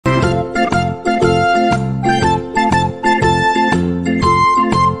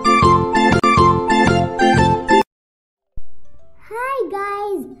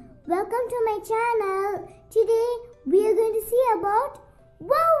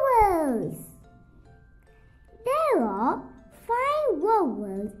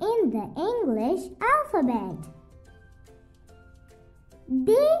vowels in the English alphabet.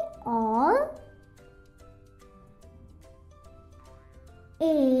 They are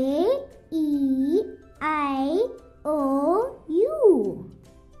AEIOU.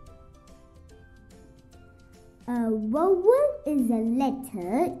 A vowel is a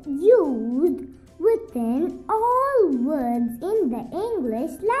letter used within all words in the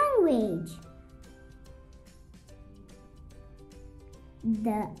English language.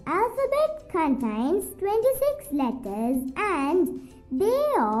 The alphabet contains 26 letters and they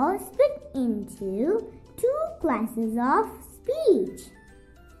are split into two classes of speech.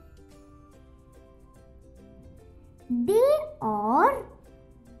 They are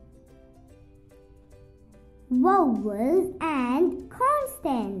vowels and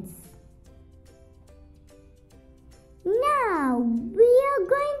consonants. Now we are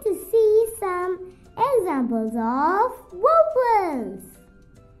going to see some examples of vowels.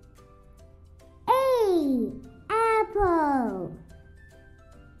 A. Apple.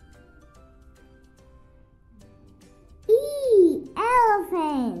 E.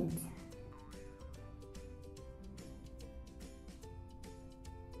 Elephant.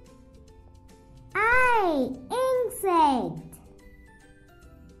 I. Insect.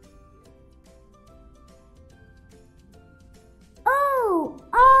 O.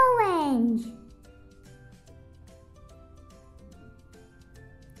 Orange.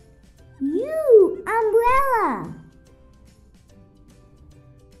 U. Umbrella.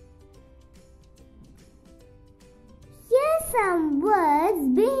 Here's some words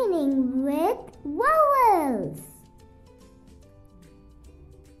beginning with vowels.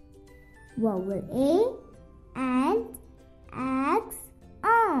 Vowel A, ant, axe,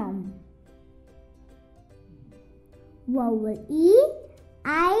 arm. Vowel E,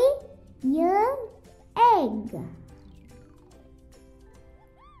 eye, ear, egg.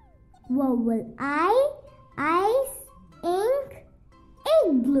 Vowel I, ice, ink,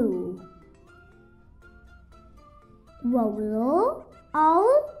 igloo. Vowel O,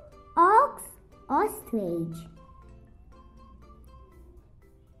 owl, ox, ostrich.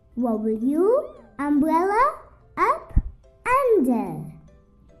 Vowel U, umbrella, up, under.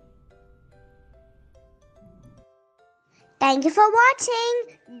 Thank you for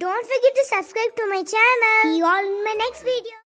watching. Don't forget to subscribe to my channel. See you all in my next video.